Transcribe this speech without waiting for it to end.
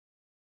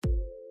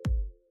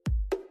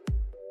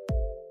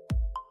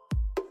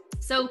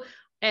So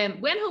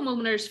when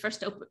homeowners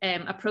first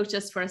approach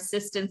us for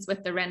assistance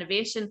with the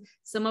renovation,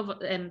 some of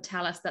them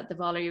tell us that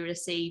they've already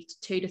received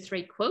 2 to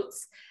 3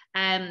 quotes,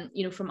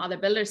 from other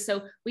builders.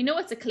 So we know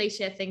it's a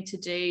cliche thing to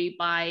do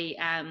by,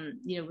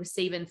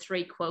 receiving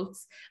 3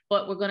 quotes,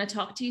 but we're going to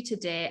talk to you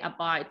today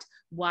about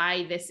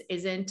why this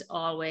isn't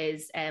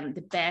always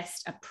the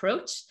best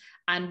approach,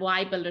 and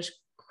why builders'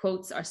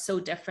 quotes are so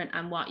different,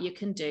 and what you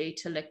can do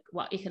to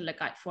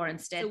look out for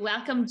instead. So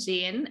welcome,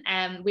 Jane.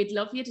 We'd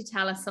love you to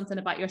tell us something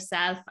about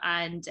yourself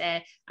and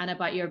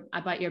about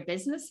your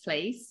business,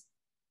 please.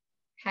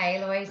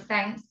 Hey, Louise,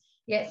 thanks.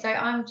 Yeah, so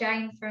I'm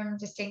Jane from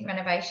Distinct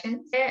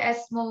Renovations. We're a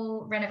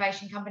small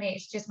renovation company.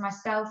 It's just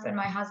myself and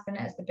my husband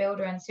as the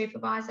builder and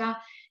supervisor,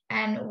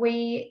 and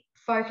we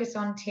focus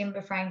on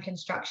timber frame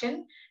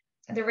construction.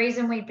 The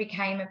reason we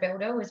became a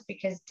builder was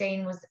because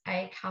Dean was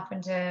a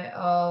carpenter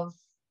of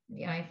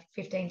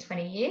 15,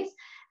 20 years.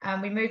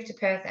 We moved to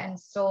Perth and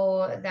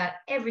saw that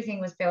everything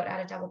was built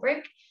out of double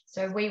brick.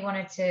 So we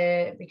wanted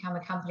to become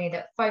a company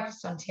that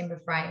focused on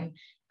timber frame.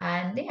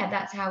 And yeah,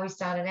 that's how we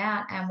started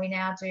out. And we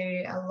now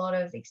do a lot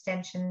of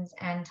extensions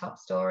and top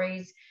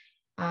stories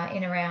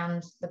in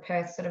around the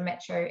Perth sort of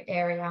metro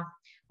area.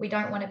 We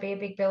don't want to be a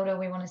big builder.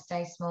 We want to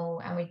stay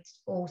small, and we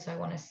also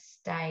want to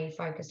stay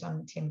focused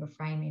on timber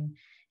framing.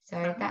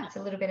 So that's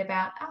a little bit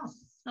about us.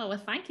 Oh,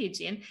 well, thank you,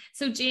 Jane.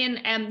 So Jane,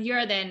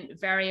 you're then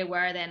very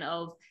aware then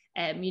of,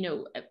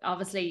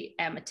 obviously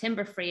a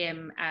timber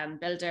frame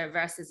builder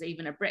versus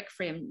even a brick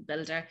frame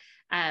builder,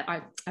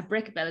 or a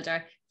brick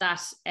builder,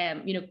 that,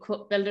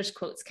 builders'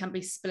 quotes can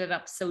be split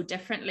up so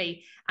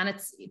differently. And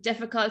it's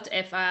difficult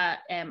if a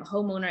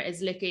homeowner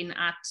is looking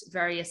at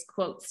various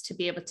quotes to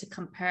be able to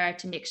compare,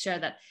 to make sure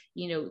that,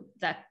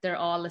 that they're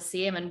all the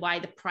same, and why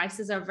the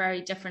prices are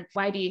very different.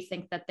 Why do you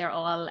think that they're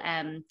all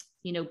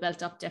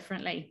built up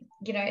differently?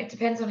 It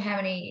depends on how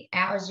many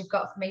hours you've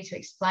got for me to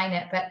explain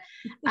it, but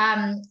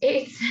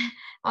it's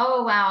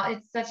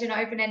such an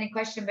open-ended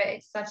question, but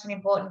it's such an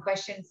important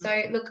question.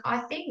 So look, I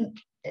think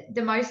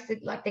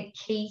the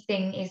key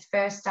thing is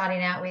first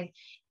starting out with,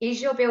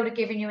 is your builder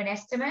giving you an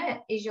estimate?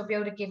 Is your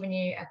builder giving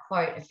you a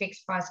quote, a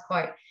fixed price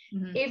quote?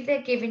 Mm-hmm. If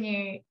they're giving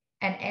you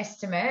an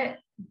estimate,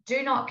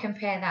 do not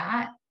compare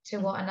that to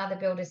what another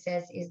builder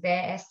says is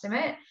their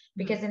estimate,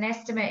 because an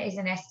estimate is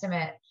an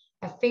estimate.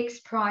 A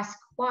fixed price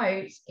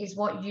quote is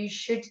what you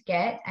should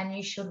get, and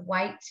you should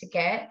wait to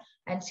get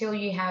until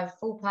you have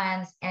full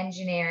plans,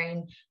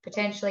 engineering,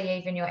 potentially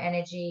even your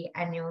energy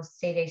and your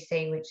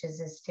CDC, which is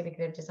a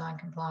certificate of design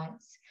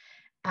compliance.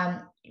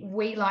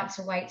 We like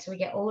to wait till we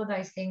get all of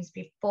those things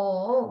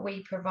before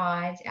we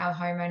provide our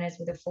homeowners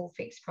with a full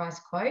fixed price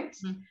quote.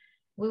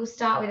 We'll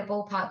start with a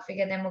ballpark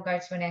figure, then we'll go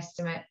to an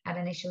estimate at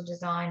initial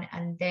design,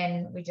 and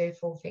then we do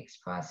full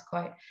fixed price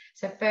quote.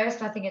 So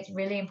first, I think it's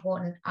really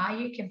important, are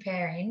you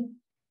comparing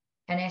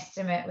an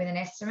estimate with an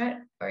estimate,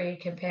 or are you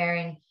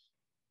comparing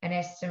an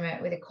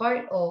estimate with a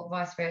quote, or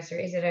vice versa?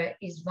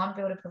 Is one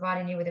builder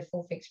providing you with a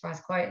full fixed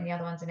price quote and the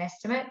other one's an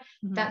estimate?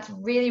 Mm-hmm. That's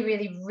really,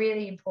 really,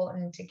 really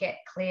important to get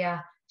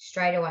clear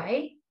straight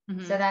away.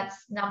 Mm-hmm. So that's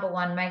number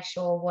one, make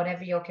sure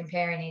whatever you're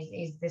comparing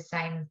is the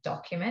same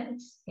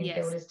document in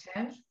builder's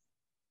terms.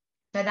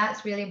 So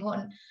that's really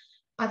important.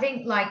 I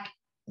think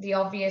the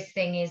obvious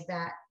thing is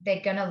that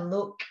they're going to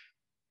look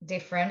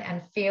different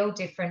and feel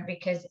different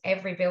because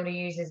every builder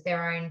uses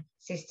their own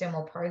system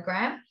or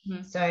program.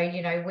 Mm-hmm.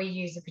 So, we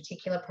use a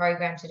particular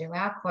program to do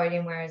our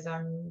quoting, whereas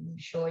I'm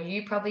sure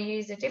you probably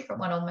use a different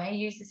one or may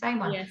use the same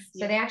one. Yes,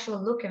 so the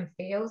actual look and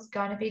feel is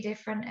going to be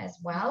different as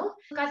well.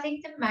 Look, I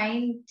think the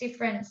main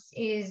difference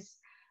is,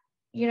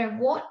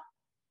 what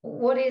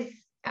is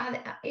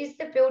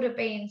the builder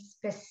being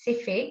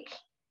specific?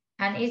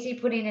 And is he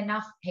putting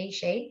enough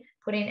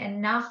putting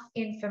enough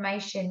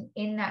information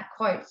in that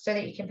quote so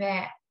that you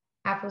compare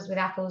apples with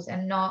apples,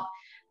 and not,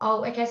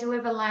 so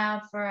we've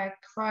allowed for a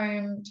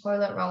chrome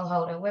toilet roll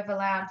holder, we've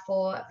allowed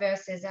for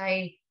versus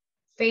a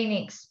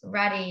Phoenix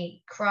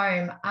Ratty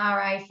Chrome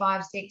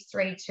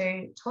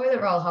RA5632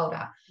 toilet roll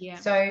holder. Yeah.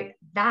 So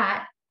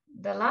that,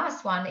 the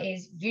last one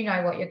is,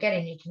 what you're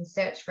getting, you can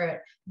search for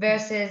it,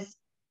 versus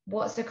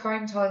what's a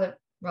chrome toilet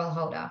roll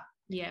holder.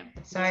 Yeah.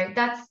 So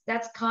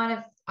that's kind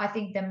of, I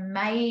think the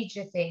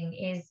major thing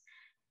is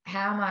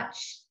how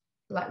much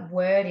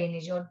wording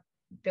is your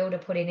builder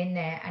putting in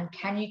there, and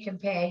can you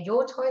compare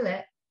your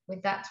toilet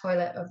with that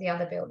toilet of the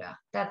other builder?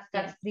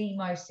 That's the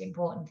most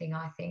important thing,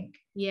 I think.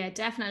 Yeah,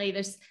 definitely.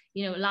 There's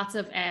lots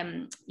of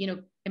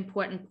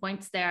important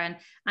points there, and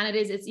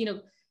it's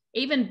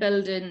even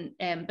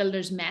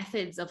builders'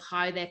 methods of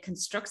how they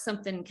construct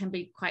something can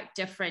be quite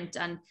different.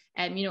 And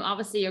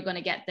obviously you're going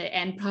to get the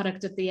end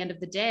product at the end of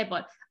the day,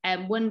 but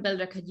one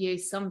builder could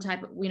use some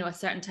type of, a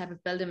certain type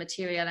of building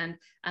material, and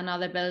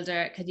another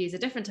builder could use a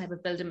different type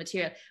of building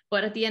material.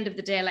 But at the end of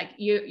the day,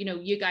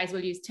 you guys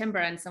will use timber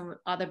and some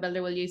other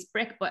builder will use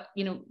brick, but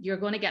you're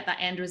going to get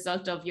that end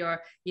result of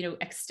your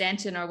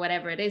extension or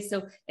whatever it is.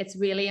 So it's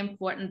really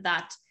important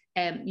that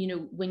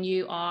when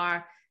you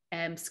are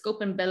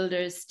scoping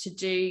builders to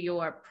do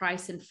your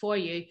pricing for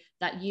you,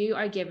 that you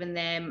are giving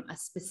them a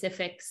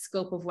specific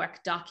scope of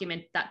work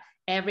document that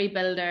every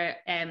builder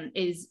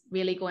is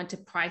really going to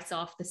price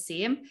off the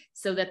same,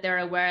 so that they're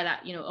aware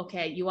that, you know,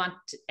 okay, you want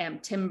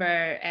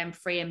timber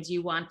frames,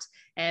 you want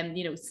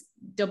you know,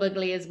 double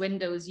glazed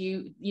windows,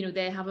 you know,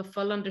 they have a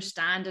full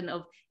understanding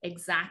of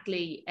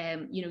exactly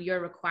you know, your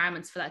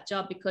requirements for that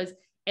job. Because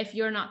if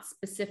you're not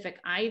specific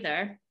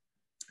either,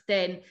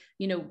 then,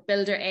 you know,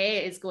 builder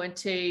A is going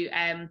to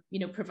you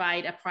know,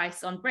 provide a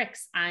price on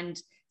bricks and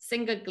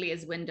single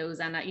glazed windows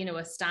and a, you know,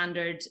 a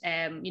standard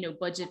you know,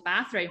 budget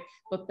bathroom,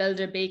 but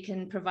builder B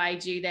can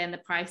provide you then the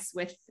price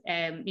with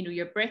you know,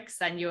 your bricks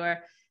and your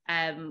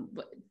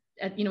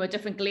you know, a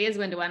different glaze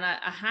window and a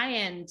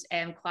high-end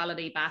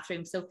quality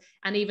bathroom. So,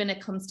 and even it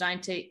comes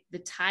down to the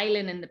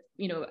tiling in the,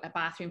 you know, a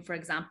bathroom, for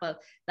example,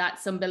 that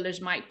some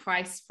builders might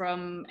price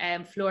from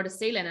floor to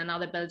ceiling,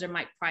 another builder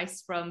might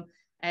price from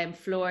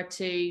floor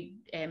to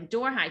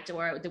door height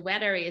or the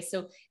wet areas.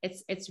 So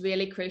it's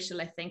really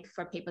crucial, I think,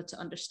 for people to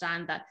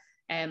understand that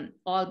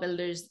all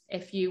builders,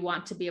 if you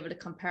want to be able to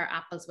compare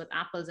apples with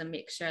apples and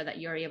make sure that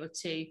you're able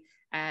to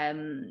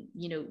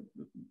you know,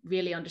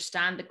 really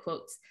understand the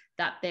quotes,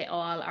 that they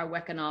all are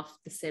working off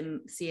the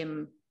same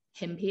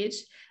him page,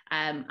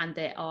 and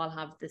they all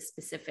have the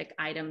specific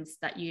items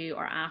that you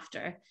are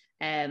after,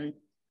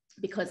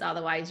 because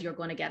otherwise you're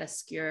going to get a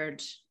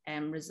skewed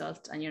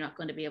result, and you're not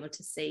going to be able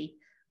to see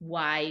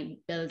why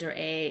builder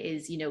A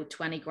is, you know,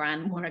 20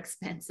 grand more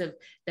expensive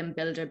than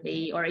builder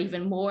B, or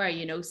even more,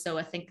 you know. So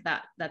I think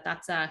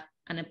that's an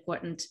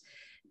important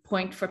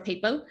point for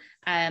people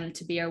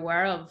to be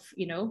aware of,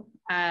 you know.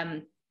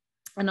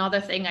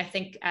 Another thing I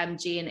think,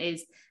 Jane,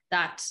 is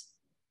that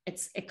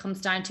it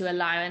comes down to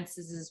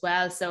allowances as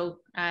well. So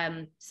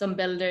some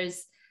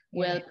builders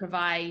will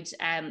provide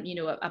you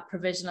know, a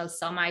provisional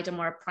sum item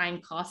or a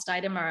prime cost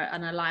item or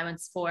an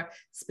allowance for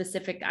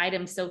specific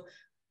items. So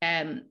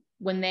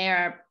when they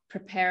are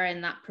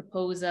preparing that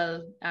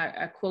proposal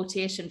or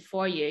quotation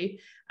for you,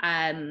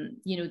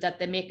 you know, that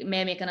they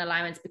may make an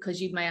allowance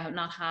because you may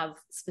not have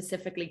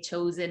specifically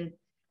chosen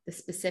the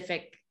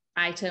specific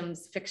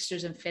items,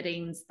 fixtures and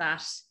fittings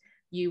that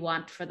you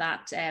want for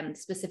that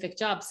specific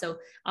job. So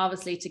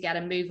obviously, to get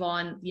a move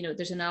on, you know,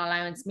 there's an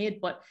allowance made,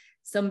 but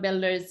some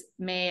builders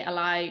may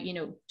allow, you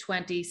know,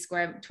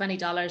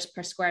 $20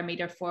 per square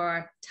meter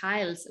for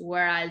tiles,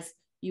 whereas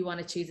you want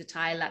to choose a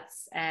tile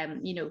that's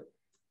you know,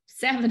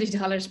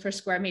 $70 per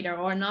square meter,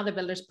 or another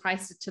builder's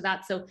priced it to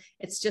that. So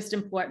it's just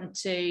important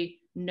to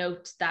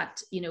note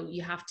that, you know,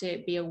 you have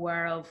to be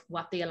aware of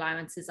what the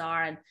allowances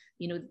are, and,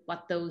 you know,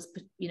 what those,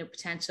 you know,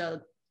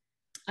 potential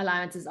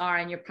allowances are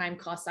in your prime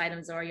cost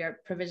items or your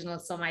provisional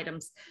sum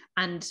items,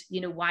 and,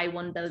 you know, why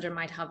one builder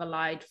might have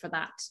allowed for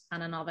that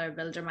and another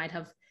builder might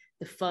have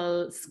the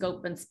full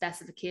scope and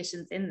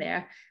specifications in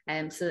there,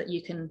 so that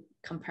you can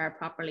compare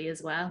properly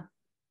as well.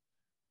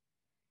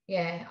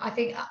 Yeah, I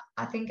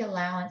think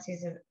allowance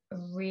is a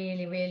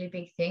really, really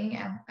big thing,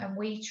 and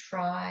we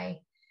try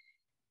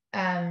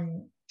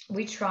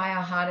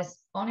our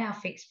hardest on our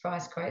fixed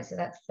price quote. So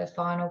that's the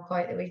final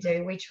quote that we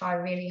do. We try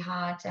really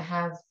hard to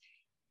have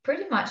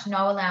pretty much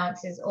no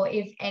allowances, or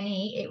if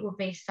any, it would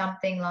be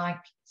something like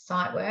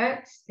site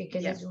works,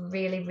 because it's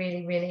really,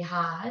 really, really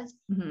hard.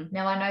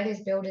 Now, I know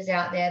there's builders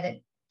out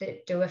there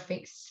that do a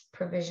fixed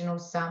provisional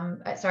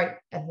sum, a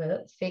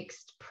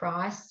fixed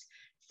price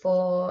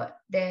for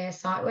their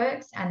site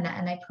works, and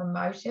they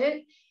promote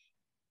it.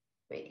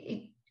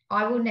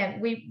 I will never,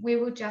 we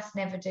will just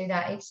never do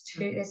that.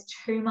 There's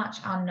too much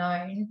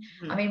unknown.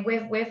 I mean,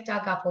 we've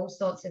dug up all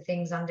sorts of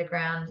things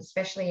underground,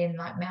 especially in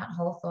like Mount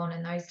Hawthorn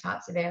and those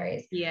types of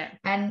areas. Yeah.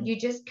 And you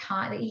just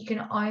can't,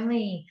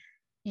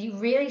 you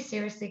really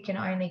seriously can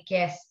only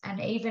guess.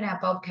 And even our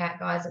Bobcat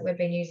guys that we've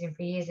been using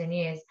for years and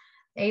years,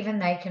 even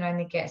they can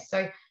only guess.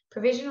 So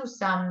provisional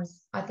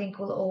sums, I think,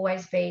 will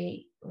always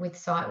be with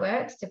site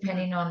works,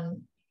 depending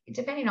on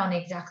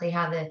exactly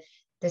how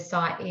the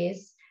site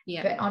is.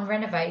 Yeah. But on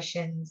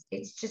renovations,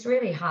 it's just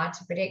really hard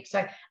to predict.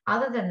 So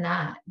other than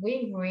that,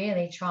 we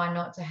really try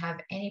not to have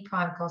any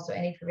prime costs or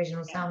any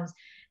provisional sums.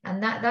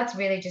 And that's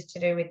really just to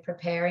do with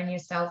preparing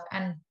yourself.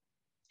 And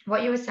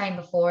what you were saying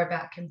before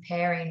about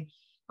comparing,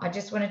 I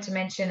just wanted to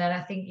mention, and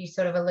I think you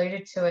sort of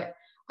alluded to it,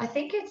 I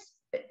think it's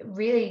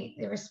really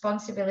the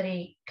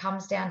responsibility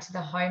comes down to the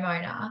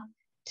homeowner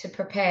to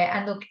prepare.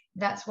 And look,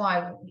 that's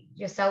why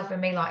yourself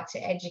and me like to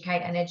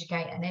educate and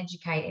educate and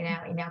educate in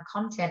our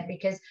content,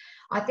 because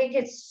I think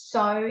it's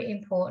so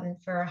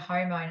important for a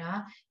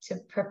homeowner to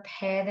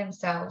prepare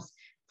themselves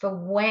for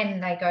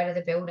when they go to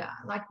the builder.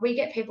 Like, we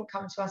get people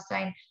come to us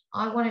saying,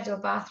 I want to do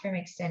a bathroom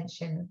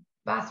extension,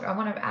 I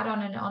want to add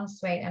on an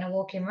ensuite and a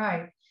walk-in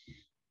robe.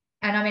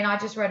 And I mean, I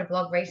just wrote a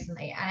blog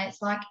recently, and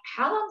it's like,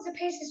 how long's a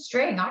piece of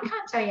string? I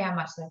can't tell you how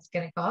much that's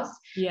going to cost.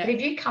 Yeah. But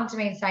if you come to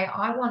me and say,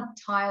 I want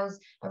tiles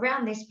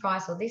around this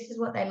price, or this is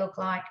what they look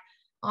like,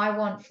 I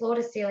want floor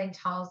to ceiling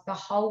tiles the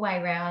whole way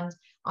around,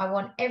 I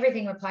want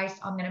everything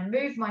replaced, I'm going to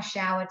move my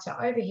shower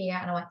to over here,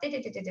 and I want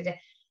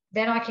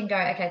then I can go,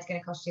 okay, it's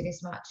going to cost you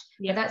this much.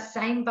 Yeah. But that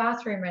same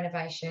bathroom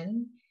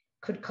renovation,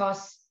 could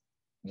cost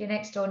your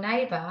next door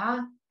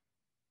neighbor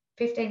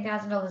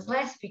 $15,000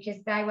 less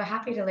because they were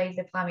happy to leave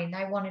the plumbing.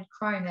 They wanted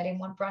chrome. They didn't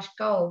want brushed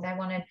gold. They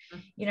wanted,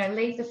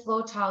 leave the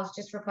floor tiles,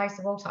 just replace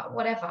the wall tile,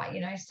 whatever,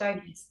 So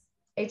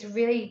it's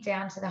really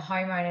down to the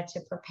homeowner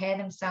to prepare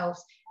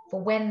themselves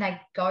for when they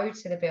go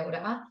to the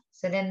builder.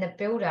 So then the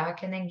builder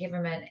can then give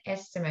them an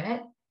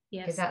estimate,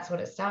 because that's what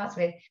it starts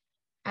with,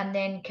 and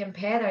then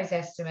compare those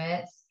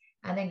estimates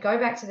and then go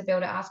back to the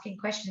builder asking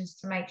questions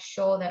to make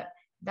sure that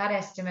that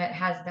estimate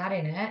has that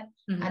in it,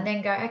 and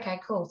then go, okay,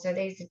 cool. So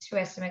these are two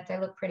estimates. They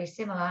look pretty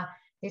similar.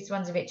 This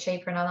one's a bit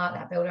cheaper and I like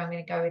that builder. I'm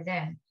going to go with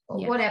them,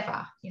 or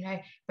whatever,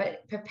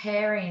 but the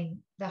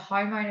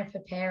homeowner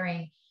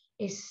preparing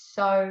is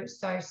so,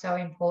 so, so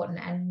important,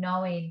 and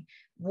knowing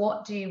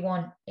what do you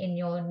want in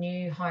your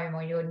new home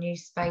or your new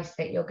space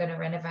that you're going to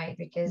renovate,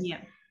 because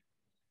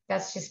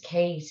that's just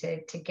key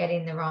to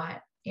getting the right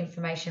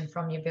information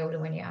from your builder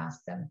when you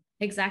ask them.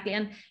 Exactly.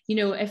 And,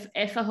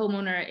 if a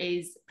homeowner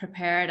is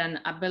prepared and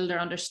a builder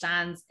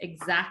understands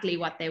exactly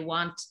what they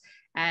want,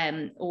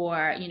 and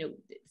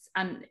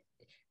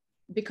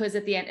because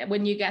at the end,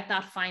 when you get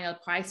that final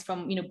price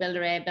from,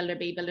 builder A, builder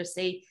B, builder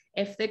C,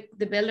 if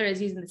the builder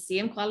is using the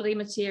same quality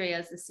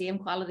materials, the same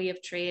quality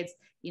of trades,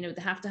 they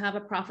have to have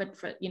a profit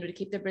for, to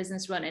keep their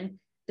business running.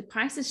 The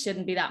prices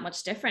shouldn't be that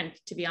much different,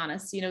 to be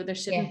honest. There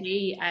shouldn't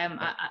be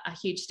a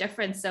huge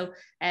difference. So,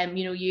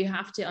 you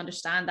have to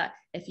understand that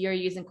if you're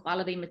using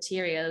quality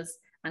materials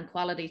and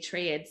quality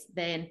trades,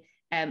 then,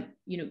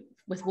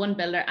 with one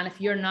builder, and if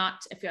you're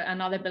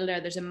another builder,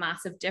 there's a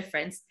massive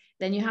difference,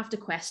 then you have to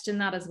question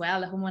that as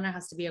well. The homeowner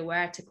has to be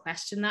aware to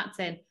question that,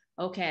 saying,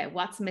 okay,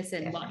 what's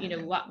missing?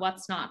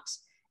 What's not?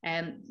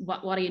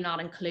 What are you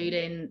not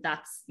including?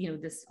 That's,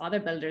 this other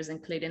builder's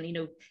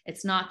including,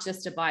 it's not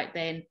just about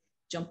then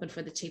jumping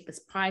for the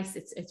cheapest price.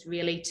 It's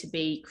really to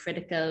be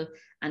critical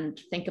and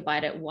think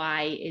about it.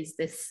 Why is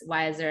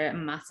there a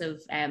massive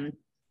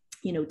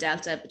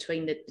delta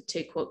between the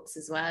two quotes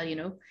as well?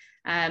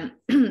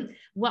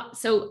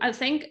 So I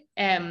think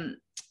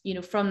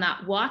from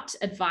that, what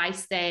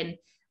advice then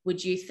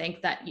would you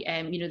think that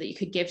that you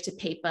could give to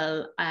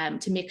people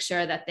to make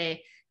sure that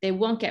they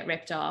won't get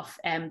ripped off,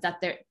 that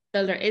their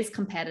builder is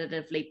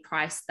competitively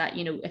priced, that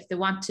if they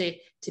want to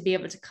be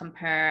able to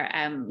compare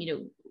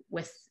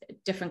with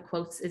different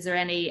quotes? Is there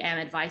any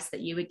advice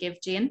that you would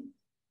give, Jane?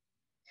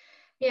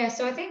 Yeah,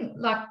 so I think,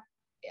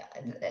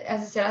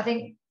 as I said, I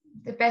think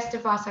the best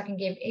advice I can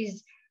give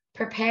is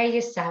prepare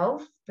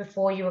yourself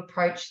before you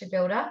approach the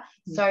builder.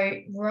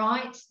 So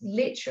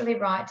literally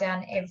write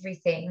down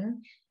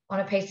everything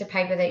on a piece of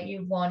paper that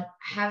you want.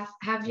 Have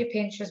your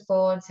Pinterest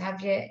boards,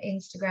 have your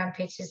Instagram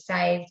pictures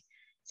saved,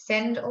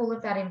 send all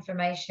of that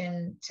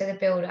information to the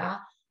builder,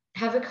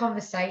 have a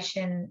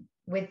conversation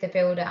with the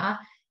builder,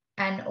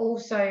 and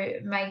also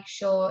make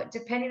sure,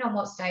 depending on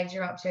what stage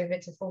you're up to, if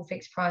it's a full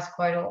fixed price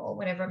quote or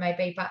whatever it may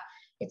be, but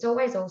it's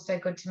always also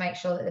good to make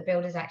sure that the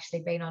builder's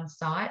actually been on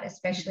site,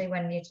 especially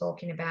when you're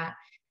talking about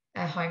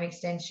a home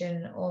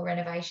extension or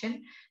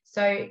renovation.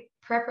 So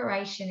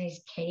preparation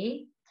is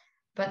key.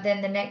 But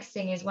then the next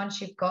thing is, once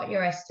you've got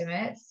your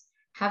estimates,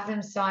 have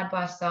them side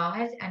by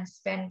side and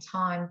spend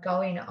time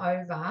going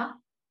over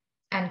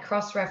and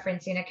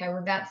cross-referencing, okay,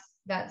 well,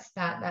 that's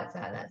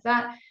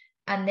that.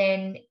 And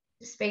then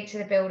speak to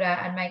the builder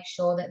and make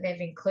sure that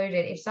they've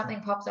included, if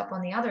something pops up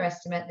on the other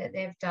estimate, that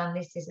they've done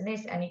this, and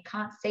this, and you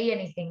can't see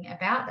anything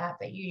about that,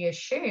 but you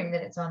assume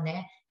that it's on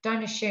there.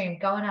 Don't assume.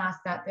 Go and ask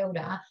that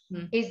builder,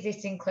 is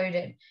this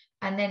included?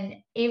 And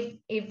then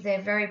if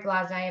they're very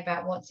blasé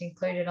about what's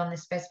included on the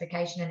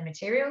specification and the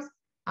materials,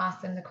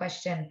 ask them the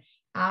question.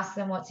 Ask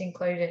them what's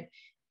included.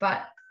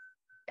 But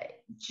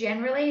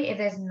generally, if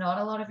there's not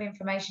a lot of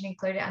information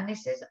included, and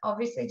this is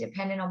obviously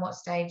dependent on what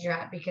stage you're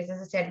at, because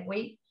as I said,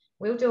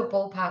 we'll do a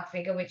ballpark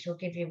figure, which will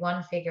give you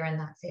one figure and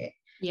that's it.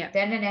 Yeah.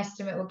 Then an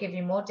estimate will give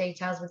you more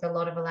details with a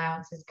lot of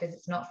allowances because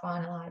it's not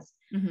finalized.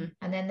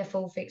 And then the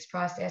full fixed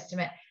price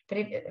estimate. But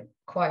if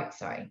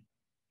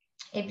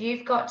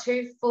you've got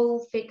two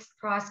full fixed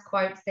price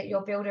quotes that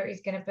your builder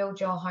is going to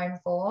build your home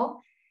for,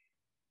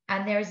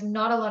 and there is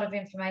not a lot of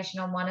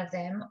information on one of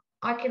them,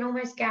 I can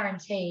almost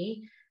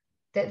guarantee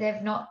that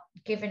they've not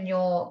given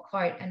your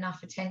quote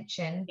enough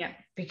attention,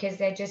 because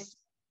they're just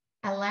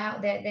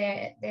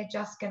they're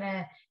just going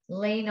to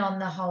lean on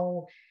the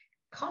whole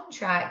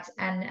contract,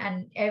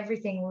 and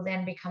everything will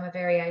then become a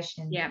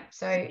variation.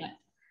 So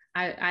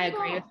I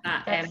agree with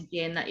that,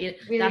 Jane. That's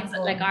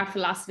important. like our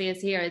philosophy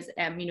is here is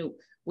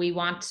we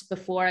want,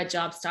 before a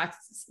job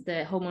starts,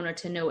 the homeowner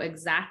to know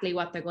exactly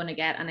what they're going to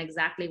get and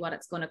exactly what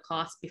it's going to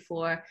cost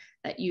before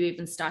that you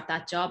even start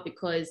that job,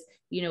 because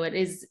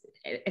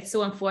it's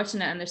so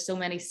unfortunate, and there's so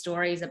many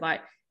stories about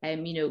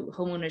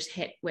homeowners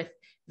hit with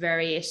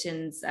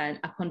variations and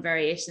upon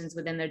variations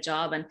within their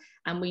job,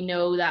 and we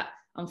know that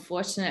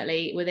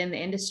unfortunately within the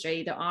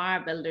industry there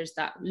are builders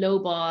that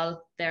lowball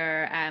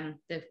their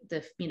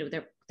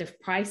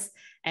price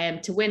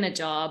to win a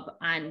job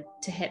and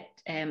to hit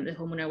the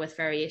homeowner with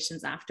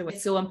variations afterwards.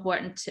 It's so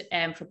important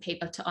for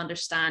people to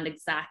understand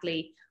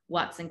exactly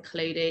what's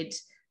included,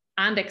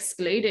 and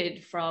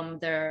excluded from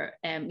their,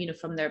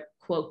 from their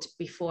quote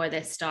before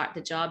they start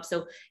the job.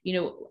 So,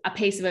 a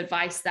piece of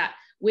advice that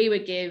we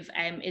would give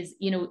is,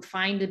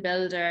 find a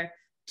builder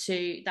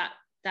that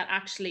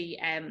actually,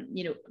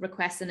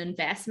 requests an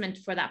investment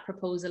for that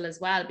proposal as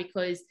well.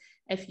 Because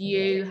if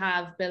you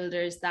have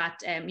builders that,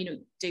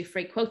 do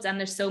free quotes, and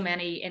there's so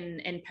many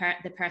in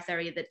the Perth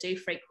area that do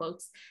free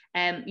quotes,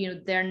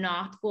 they're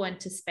not going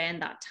to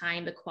spend that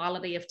time, the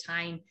quality of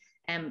time,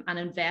 and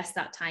invest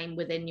that time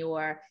within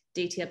your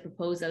detailed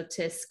proposal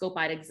to scope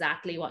out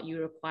exactly what you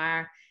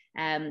require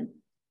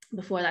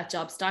before that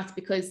job starts,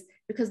 because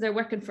they're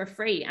working for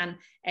free. And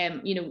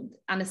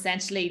and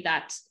essentially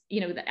that,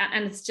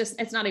 and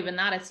it's not even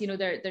that, it's,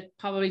 they're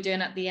probably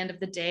doing it at the end of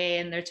the day,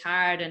 and they're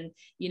tired, and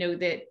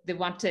they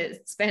want to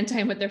spend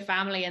time with their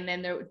family, and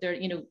then they're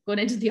going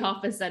into the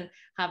office and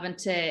having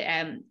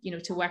to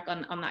to work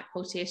on that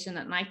quotation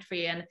at night for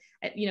you.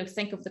 And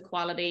think of the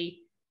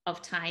quality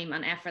of time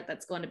and effort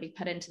that's going to be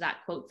put into that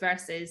quote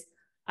versus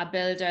a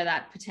builder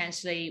that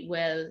potentially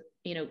will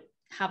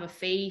have a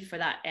fee for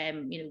that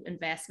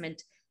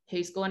investment,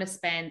 who's going to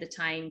spend the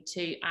time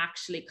to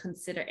actually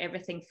consider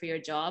everything for your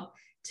job,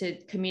 to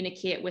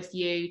communicate with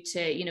you,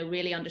 to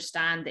really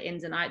understand the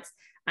ins and outs,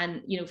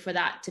 and for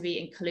that to be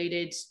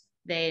included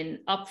then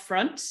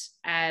upfront,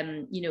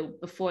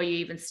 before you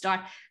even start.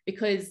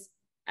 Because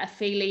I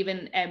feel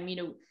even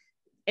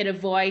it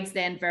avoids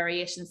then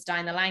variations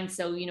down the line.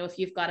 So if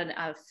you've got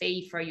a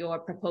fee for your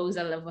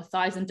proposal of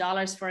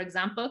 $1,000, for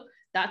example,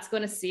 that's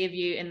going to save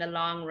you in the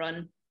long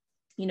run,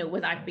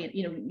 without being,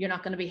 you're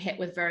not going to be hit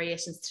with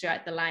variations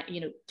throughout the line,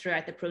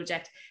 throughout the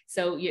project.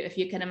 So if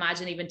you can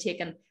imagine even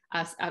taking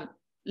a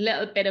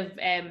little bit of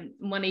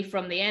money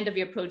from the end of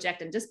your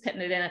project and just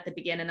putting it in at the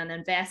beginning, and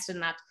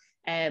investing that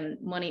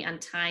money and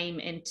time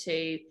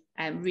into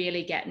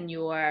really getting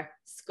your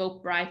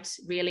scope right,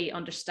 really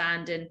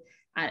understanding,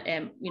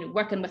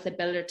 working with a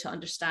builder to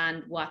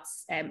understand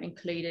what's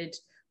included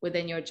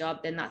within your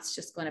job, then that's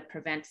just going to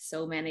prevent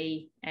so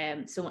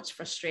much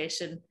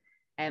frustration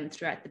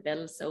throughout the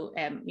build. So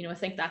I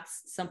think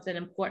that's something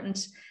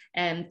important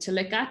to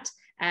look at,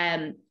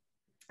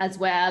 as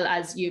well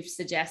as you've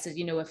suggested.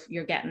 If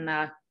you're getting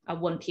a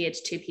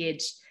 1-page,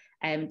 2-page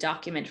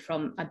document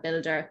from a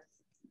builder,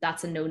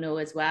 that's a no-no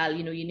as well.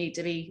 You need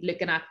to be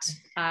looking at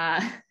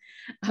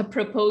a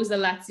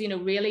proposal that's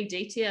really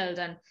detailed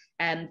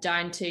and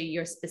down to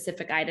your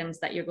specific items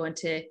that you're going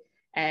to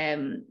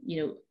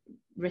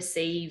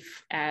receive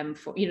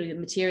for the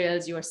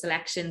materials, your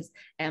selections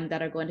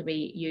that are going to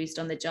be used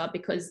on the job.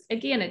 Because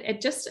again,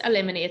 it just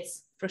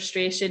eliminates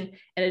frustration,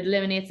 it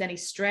eliminates any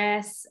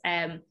stress.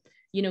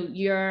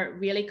 You're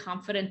really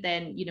confident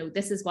then,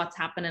 this is what's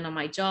happening on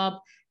my job,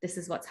 this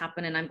is what's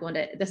happening,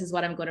 this is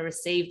what I'm going to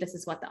receive, this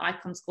is what the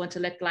outcome's going to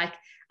look like.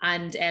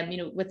 And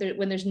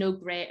when there's no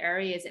gray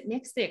areas, it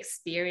makes the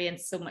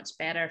experience so much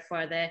better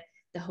for the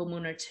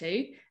homeowner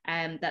too,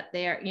 that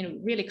they're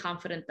really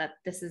confident that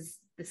this is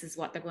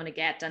what they're going to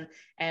get.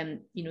 And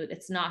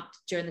it's not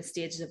during the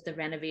stages of the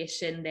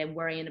renovation them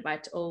worrying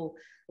about,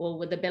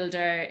 with the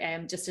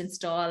builder just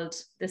installed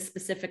this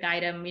specific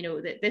item,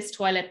 this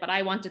toilet, but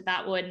I wanted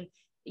that one.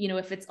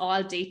 If it's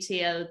all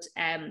detailed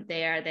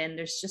there, then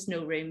there's just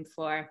no room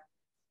for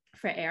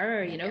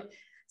error.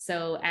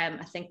 So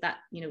I think that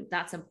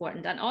that's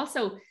important. And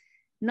also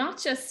not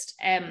just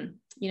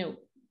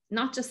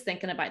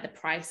thinking about the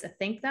price. I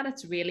think that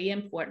it's really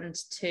important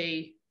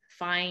to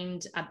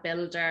find a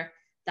builder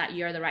that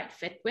you're the right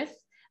fit with,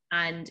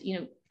 and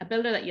a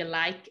builder that you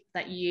like,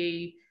 that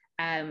you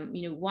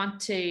want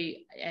to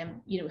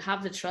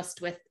have the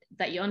trust with,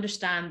 that you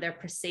understand their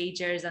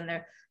procedures and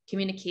their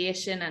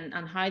communication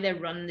and how they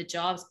run the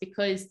jobs.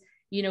 Because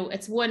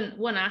it's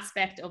one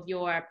aspect of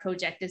your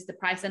project is the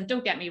price. And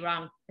don't get me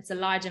wrong, it's a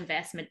large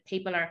investment.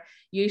 People are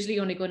usually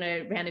only going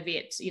to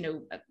renovate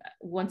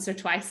once or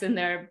twice in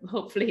their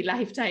hopefully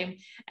lifetime,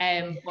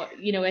 but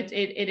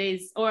it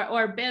is,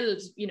 or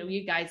build,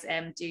 you guys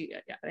do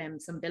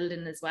some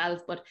building as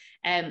well. But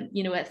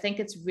I think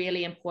it's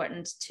really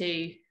important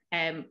to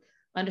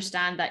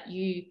understand that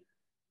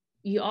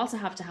you also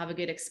have to have a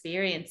good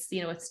experience.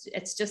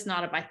 It's just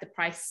not about the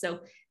price. So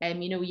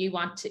you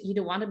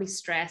don't want to be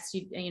stressed.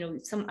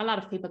 A lot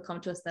of people come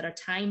to us that are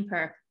time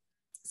poor.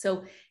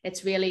 So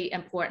it's really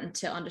important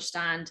to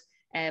understand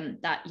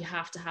that you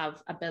have to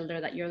have a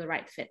builder that you're the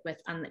right fit with,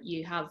 and that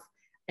you have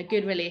a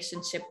good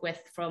relationship with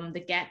from the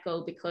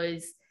get-go.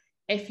 Because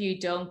if you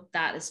don't,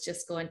 that is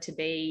just going to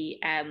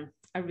be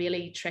a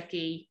really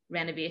tricky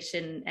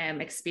renovation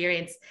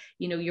experience.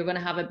 You're going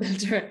to have a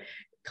builder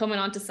coming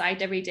onto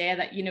site every day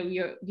that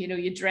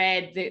you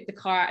dread the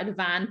car or the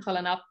van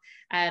pulling up,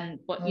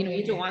 but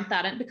you don't want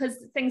that. And because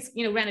things,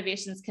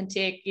 renovations can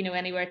take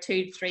anywhere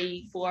 2,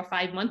 3, 4,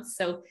 5 months.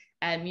 So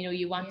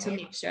you want to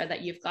make sure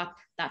that you've got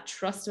that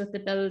trust with the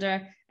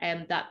builder,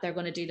 and that they're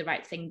going to do the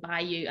right thing by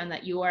you, and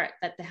that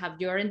they have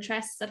your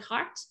interests at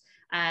heart,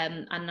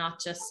 and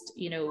not just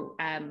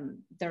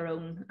their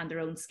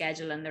own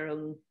schedule and their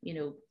own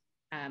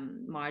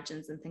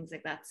margins and things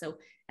like that. So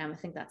I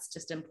think that's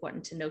just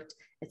important to note.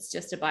 It's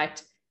just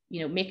about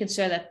making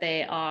sure that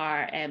they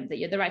are that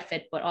you're the right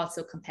fit, but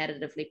also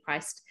competitively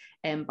priced,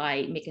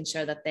 by making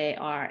sure that they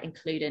are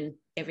including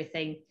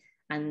everything,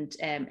 and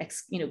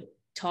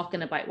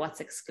talking about what's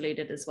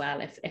excluded as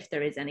well, if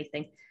there is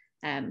anything.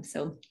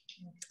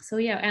 So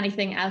yeah,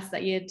 anything else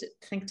that you'd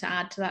think to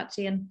add to that,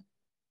 Jane?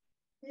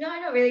 No,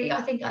 not really.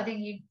 I think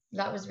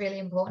that was really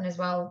important as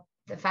well.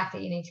 The fact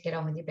that you need to get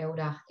on with your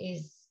builder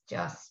is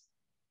just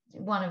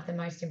one of the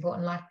most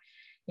important. Like,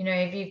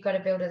 if you've got a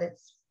builder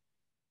that's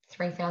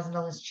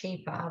 $3,000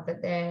 cheaper,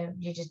 but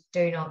you just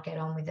do not get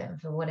on with them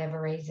for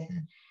whatever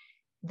reason,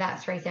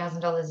 that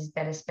 $3,000 is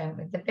better spent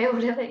with the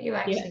builder that you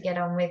actually get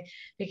on with,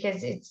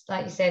 because it's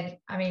like you said,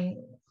 I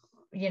mean,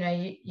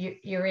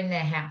 you're in their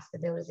house, the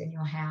builder's in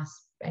your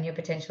house, and you're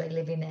potentially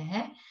living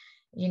there.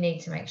 You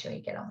need to make sure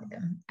you get on with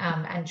them,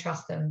 and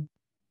trust them,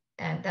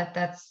 and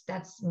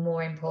that's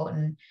more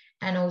important.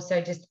 And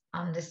also just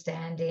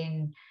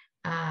understanding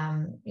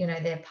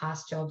their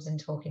past jobs and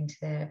talking to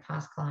their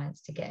past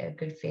clients to get a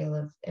good feel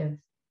of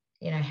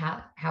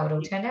how it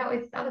all turned out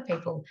with other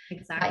people.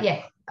 Exactly.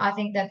 Yeah, I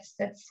think that's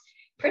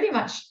pretty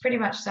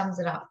much sums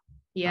it up.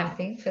 Yeah, I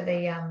think for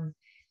the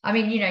I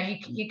mean,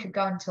 you could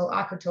go until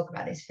I could talk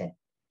about this for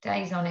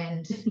days on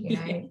end,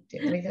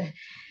 with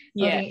all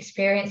the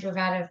experience we've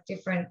had of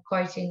different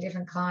quoting,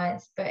 different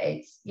clients. But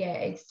it's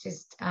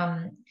just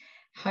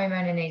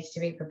homeowner needs to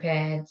be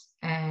prepared,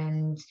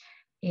 and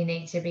you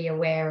need to be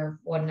aware of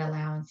what an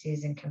allowance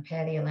is and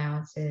compare the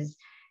allowances,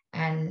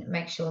 and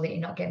make sure that you're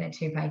not getting a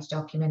 2-page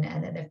document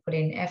and that they've put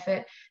in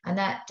effort. And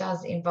that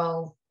does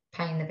involve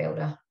paying the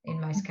builder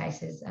in most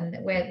cases. And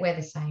we're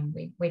the same.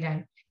 We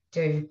don't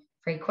do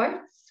free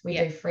quotes. We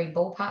do free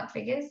ballpark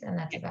figures, and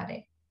that's about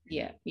it.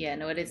 Yeah,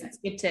 no, it is. It's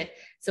good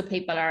so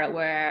people are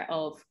aware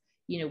of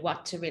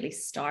what to really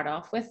start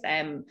off with,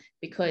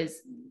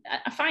 because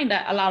I find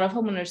that a lot of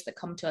homeowners that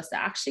come to us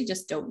that actually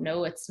just don't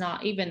know. It's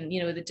not even,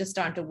 they just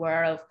aren't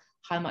aware of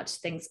how much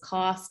things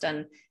cost,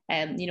 and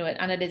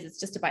it's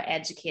just about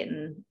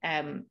educating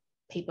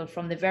people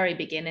from the very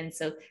beginning,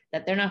 so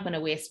that they're not going to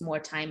waste more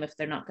time if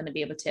they're not going to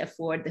be able to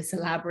afford this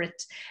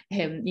elaborate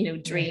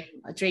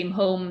dream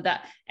home,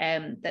 that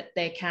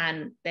they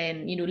can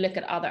then look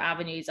at other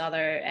avenues,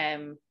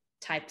 other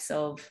types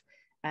of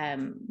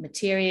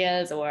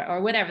materials or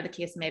whatever the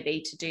case may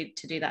be to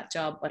do that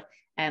job. But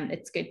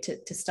it's good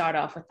to start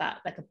off with that,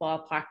 like a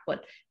ballpark,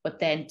 but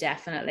then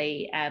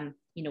definitely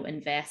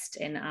invest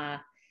in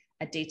a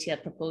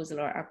detailed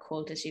proposal or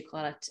quote, as you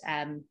call it,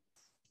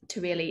 to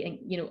really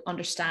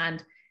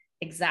understand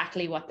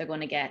exactly what they're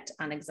going to get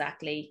and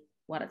exactly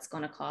what it's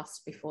going to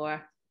cost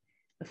before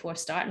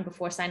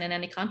signing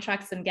any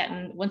contracts, and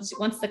getting once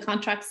the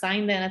contract's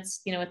signed, then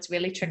it's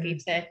really tricky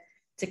to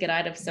get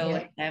out of.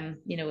 So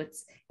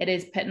it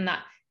is putting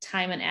that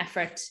time and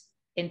effort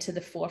into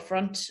the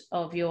forefront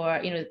of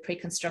your the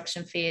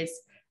pre-construction phase.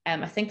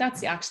 I think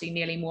that's actually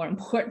nearly more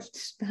important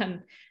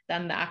than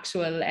the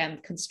actual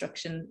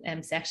construction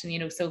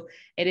section. So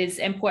it is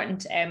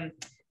important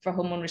for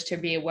homeowners to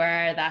be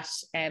aware that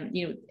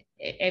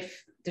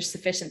if there's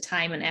sufficient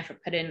time and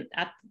effort put in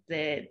at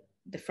the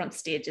front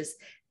stages,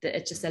 that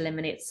it just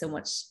eliminates so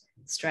much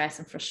stress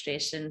and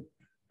frustration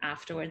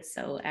afterwards.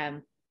 So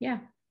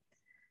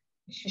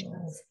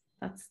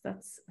that's I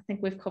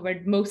think we've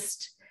covered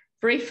most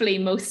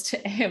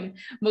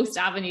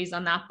avenues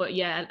on that. But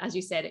yeah, as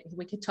you said,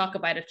 we could talk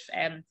about it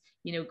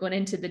going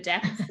into the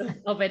depths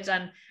of it,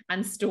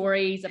 and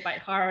stories about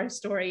horror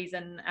stories,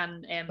 and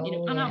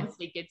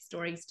obviously good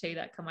stories too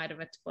that come out of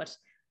it. But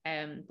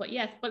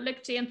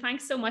look, Jane,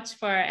 thanks so much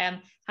for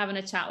having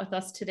a chat with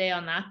us today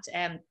on that.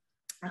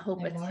 I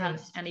hope it's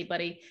helped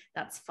anybody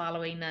that's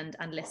following and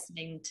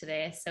listening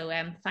today. So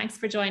thanks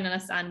for joining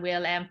us, and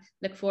we'll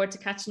look forward to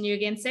catching you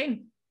again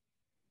soon.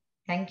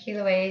 Thank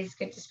you, Louise.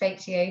 Good to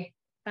speak to you.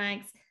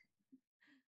 Thanks.